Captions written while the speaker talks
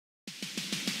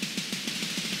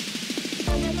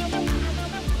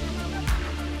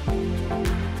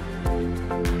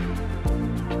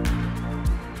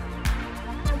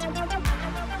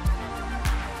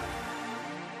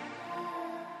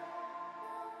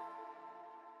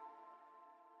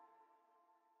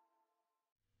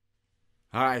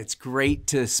Hi, it's great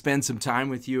to spend some time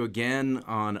with you again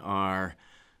on our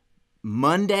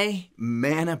Monday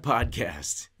Manna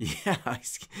podcast. Yeah.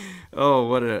 Oh,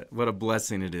 what a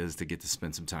blessing it is to get to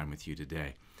spend some time with you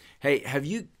today. Hey, have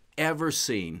you ever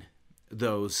seen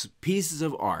those pieces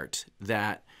of art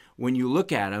that when you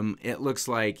look at them, it looks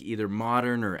like either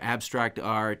modern or abstract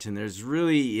art, and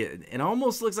it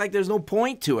almost looks like there's no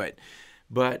point to it.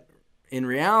 But in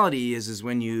reality is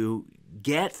when you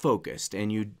get focused and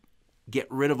you get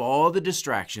rid of all the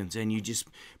distractions and you just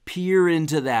peer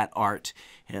into that art,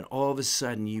 and all of a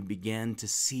sudden you begin to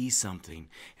see something.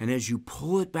 And as you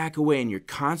pull it back away and you're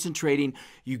concentrating,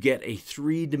 you get a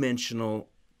three-dimensional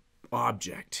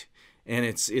object. And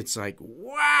it's like,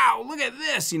 wow, look at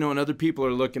this, and other people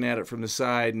are looking at it from the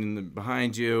side and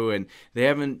behind you, and they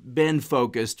haven't been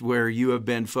focused where you have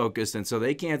been focused, and so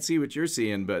they can't see what you're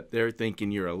seeing, but they're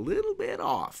thinking you're a little bit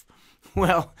off.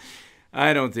 Well,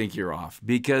 I don't think you're off,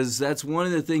 because that's one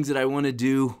of the things that I want to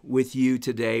do with you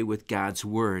today with God's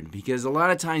Word. Because a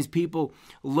lot of times people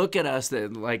look at us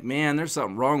that like, man, there's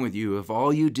something wrong with you if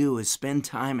all you do is spend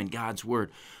time in God's Word.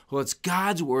 Well, it's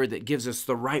God's Word that gives us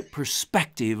the right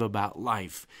perspective about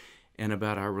life and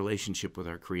about our relationship with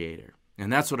our Creator.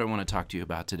 And that's what I want to talk to you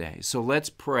about today. So let's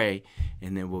pray,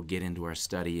 and then we'll get into our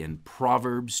study in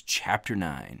Proverbs chapter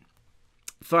 9.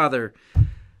 Father,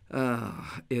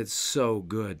 it's so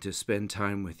good to spend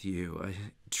time with you. I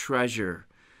treasure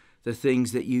the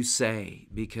things that you say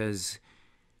because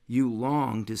you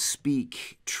long to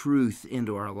speak truth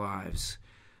into our lives.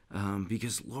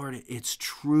 Because, Lord, it's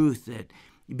truth that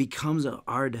becomes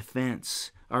our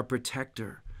defense, our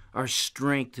protector, our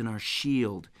strength, and our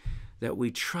shield, that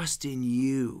we trust in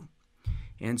you.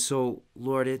 And so,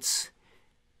 Lord, it's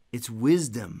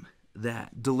wisdom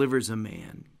that delivers a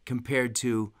man compared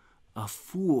to a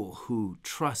fool who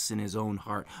trusts in his own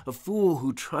heart, a fool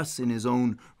who trusts in his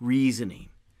own reasoning.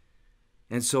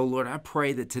 And so, Lord, I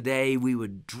pray that today we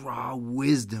would draw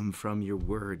wisdom from your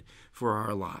word for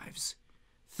our lives.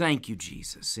 Thank you,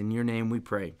 Jesus. In your name we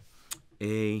pray.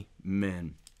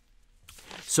 Amen.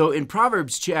 So in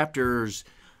Proverbs chapters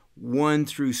 1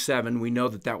 through 7, we know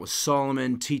that was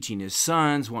Solomon teaching his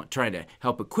sons, trying to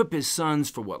help equip his sons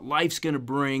for what life's going to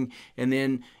bring. And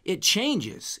then it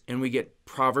changes, and we get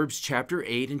Proverbs chapter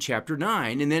 8 and chapter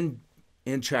 9. And then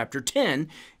in chapter 10,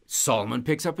 Solomon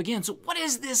picks up again. So what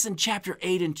is this in chapter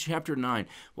 8 and chapter 9?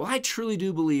 Well, I truly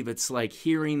do believe it's like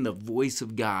hearing the voice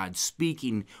of God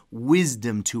speaking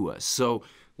wisdom to us. So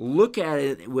look at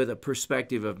it with a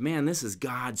perspective of, man, this is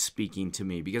God speaking to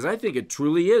me, because I think it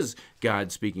truly is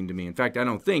God speaking to me. In fact, I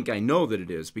know that it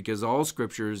is, because all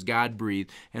Scripture is God-breathed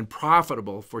and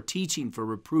profitable for teaching, for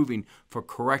reproving, for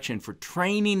correction, for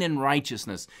training in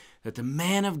righteousness, that the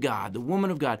man of God, the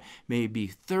woman of God, may be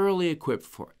thoroughly equipped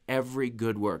for every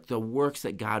good work, the works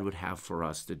that God would have for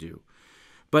us to do.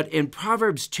 But in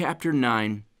Proverbs chapter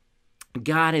 9,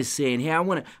 God is saying, hey, I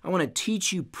want to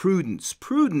teach you prudence.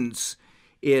 Prudence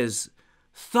is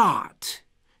thought,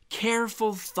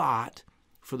 careful thought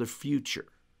for the future.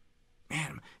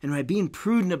 Man, am I being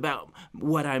prudent about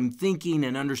what I'm thinking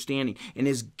and understanding? And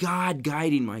is God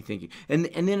guiding my thinking? And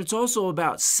then it's also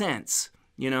about sense,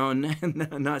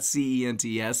 not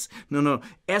C-E-N-T-S, no,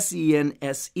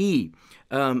 S-E-N-S-E.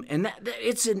 And that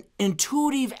it's an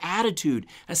intuitive attitude,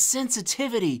 a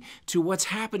sensitivity to what's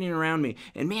happening around me.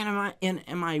 And man,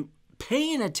 am I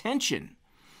paying attention?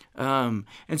 And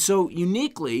so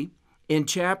uniquely in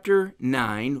chapter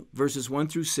 9, verses 1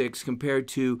 through 6, compared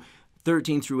to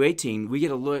 13 through 18, we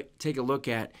take a look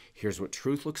at, here's what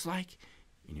truth looks like,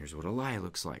 and here's what a lie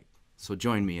looks like. So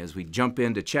join me as we jump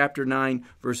into chapter 9,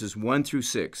 verses 1 through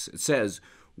 6. It says,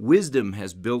 "Wisdom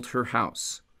has built her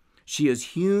house. She has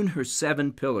hewn her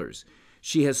 7 pillars.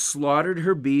 She has slaughtered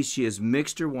her beasts. She has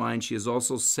mixed her wine. She has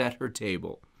also set her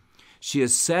table. She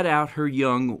has set out her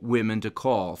young women to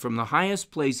call from the highest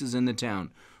places in the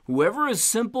town. Whoever is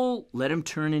simple, let him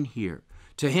turn and hear.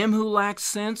 To him who lacks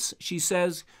sense, she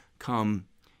says, come,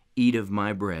 eat of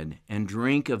my bread, and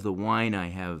drink of the wine I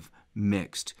have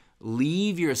mixed.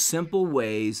 Leave your simple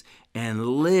ways and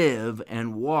live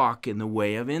and walk in the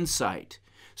way of insight."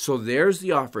 So there's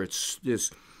the offer. It's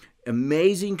this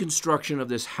amazing construction of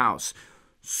this house,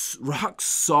 rock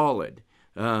solid.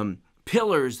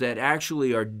 Pillars that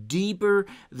actually are deeper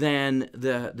than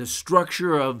the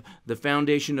structure of the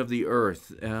foundation of the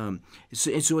earth.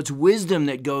 So it's wisdom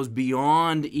that goes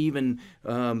beyond even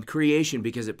creation,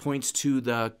 because it points to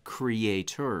the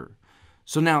Creator.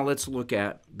 So now let's look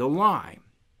at the lie.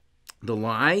 The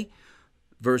lie,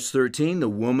 verse 13, "The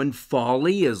woman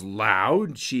folly is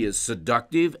loud, she is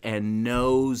seductive and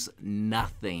knows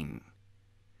nothing.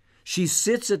 She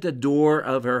sits at the door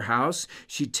of her house.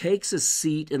 She takes a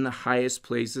seat in the highest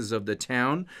places of the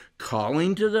town,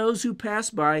 calling to those who pass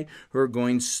by who are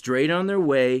going straight on their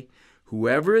way.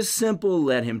 Whoever is simple,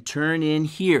 let him turn in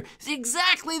here. It's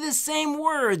exactly the same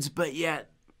words, but yet,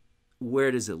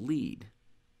 where does it lead?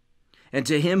 And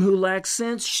to him who lacks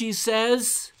sense, she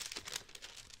says,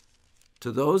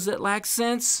 to those that lack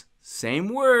sense,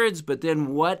 same words, but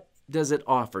then what does it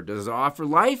offer? Does it offer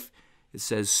life? It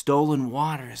says, stolen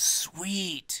water is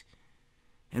sweet,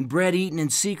 and bread eaten in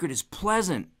secret is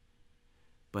pleasant.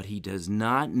 But he does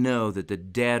not know that the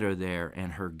dead are there,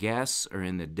 and her guests are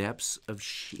in the depths of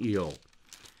Sheol.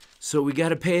 So we got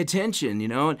to pay attention, you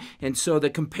know. And so the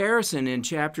comparison in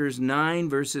chapters 9,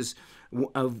 verses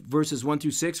 1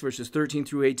 through 6, verses 13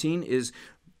 through 18, is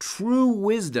true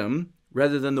wisdom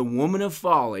rather than the woman of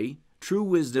folly. True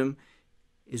wisdom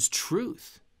is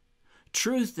truth.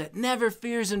 Truth that never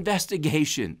fears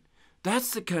investigation.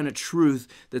 That's the kind of truth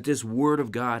that this Word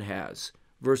of God has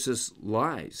versus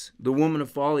lies. The woman of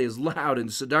folly is loud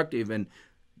and seductive and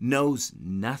knows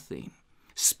nothing.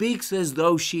 Speaks as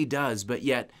though she does, but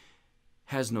yet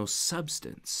has no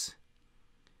substance.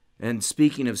 And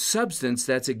speaking of substance,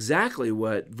 that's exactly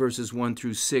what verses 1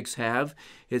 through 6 have.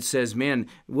 It says, man,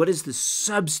 what is the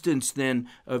substance then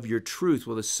of your truth?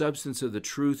 Well, the substance of the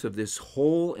truth of this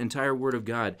whole entire Word of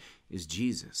God is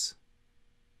Jesus,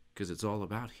 because it's all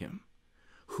about him,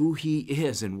 who he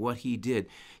is and what he did.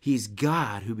 He's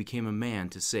God who became a man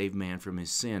to save man from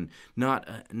his sin, not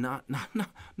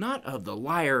of the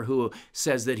liar who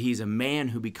says that he's a man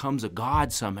who becomes a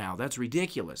God somehow. That's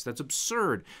ridiculous. That's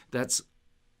absurd. That's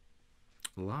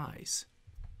lies.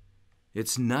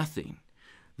 It's nothing.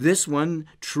 This one,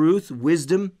 truth,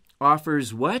 wisdom,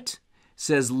 offers what?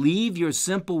 Says, leave your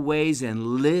simple ways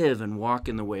and live and walk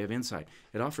in the way of insight.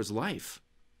 It offers life.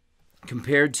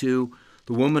 Compared to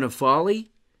the woman of folly,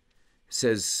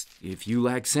 says, if you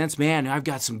lack sense, man, I've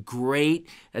got some great,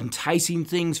 enticing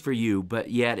things for you. But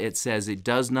yet it says it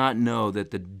does not know that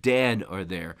the dead are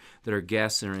there, that our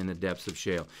guests are in the depths of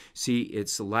Sheol. See,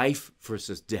 it's life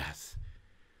versus death.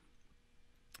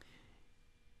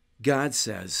 God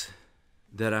says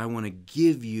that I want to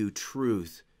give you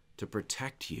truth to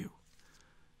protect you.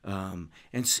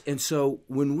 And so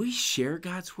when we share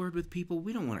God's word with people,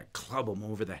 we don't want to club them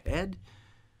over the head.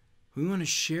 We want to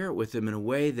share it with them in a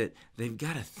way that they've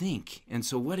got to think. And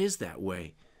so what is that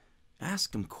way?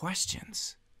 Ask them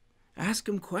questions. Ask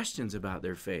them questions about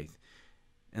their faith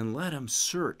and let them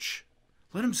search.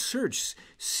 Let them search.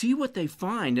 See what they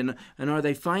find. And are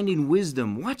they finding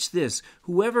wisdom? Watch this.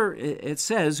 It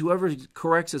says, whoever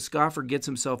corrects a scoffer gets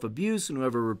himself abuse, and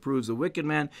whoever reproves a wicked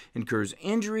man incurs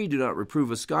injury. Do not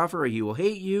reprove a scoffer, or he will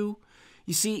hate you.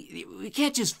 You see, we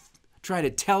can't just try to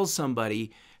tell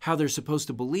somebody how they're supposed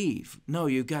to believe. No,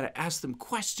 you've got to ask them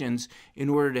questions in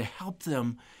order to help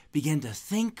them begin to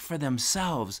think for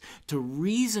themselves, to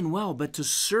reason well, but to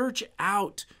search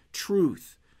out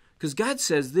truth. Because God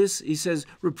says this, he says,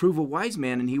 reprove a wise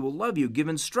man and he will love you. Give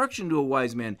instruction to a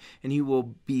wise man and he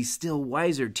will be still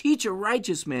wiser. Teach a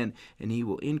righteous man and he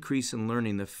will increase in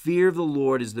learning. The fear of the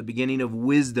Lord is the beginning of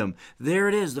wisdom. There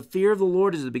it is. The fear of the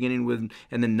Lord is the beginning of wisdom,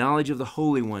 and the knowledge of the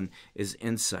Holy One is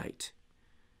insight.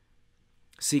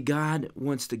 See, God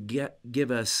wants to give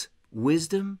us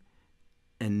wisdom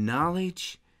and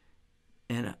knowledge,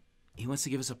 and he wants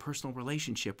to give us a personal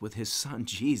relationship with his Son,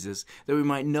 Jesus, that we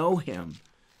might know him.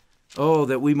 Oh,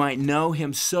 that we might know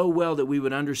him so well that we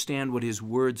would understand what his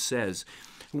word says.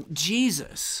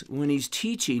 Jesus, when he's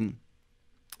teaching,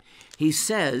 he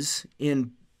says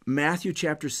in Matthew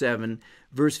chapter 7,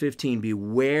 verse 15,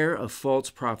 beware of false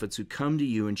prophets who come to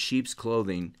you in sheep's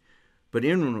clothing, but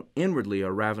inwardly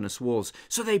are ravenous wolves.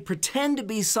 So they pretend to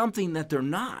be something that they're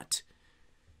not.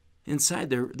 Inside,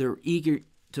 they're eager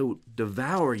to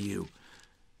devour you.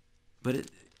 But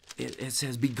it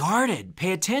says, be guarded,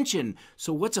 pay attention.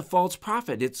 So what's a false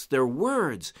prophet? It's their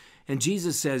words. And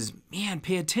Jesus says, man,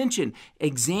 pay attention.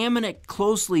 Examine it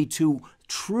closely to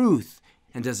truth.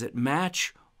 And does it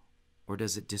match or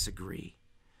does it disagree?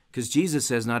 Because Jesus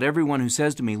says, not everyone who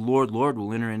says to me, Lord, Lord,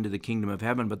 will enter into the kingdom of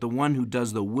heaven, but the one who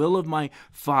does the will of my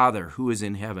Father who is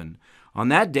in heaven. On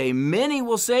that day, many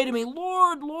will say to me,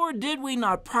 Lord, Lord, did we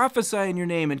not prophesy in your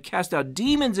name and cast out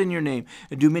demons in your name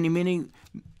and do many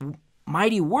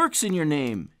mighty works in your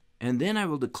name? And then I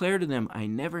will declare to them, I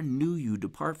never knew you.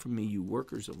 Depart from me, you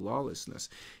workers of lawlessness.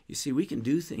 You see, we can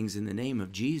do things in the name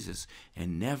of Jesus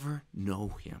and never know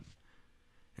him.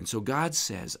 And so God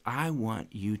says, I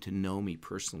want you to know me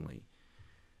personally,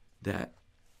 that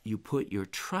you put your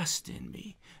trust in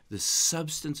me. The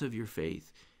substance of your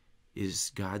faith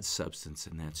is God's substance,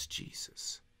 and that's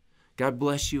Jesus. God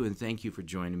bless you, and thank you for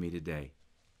joining me today.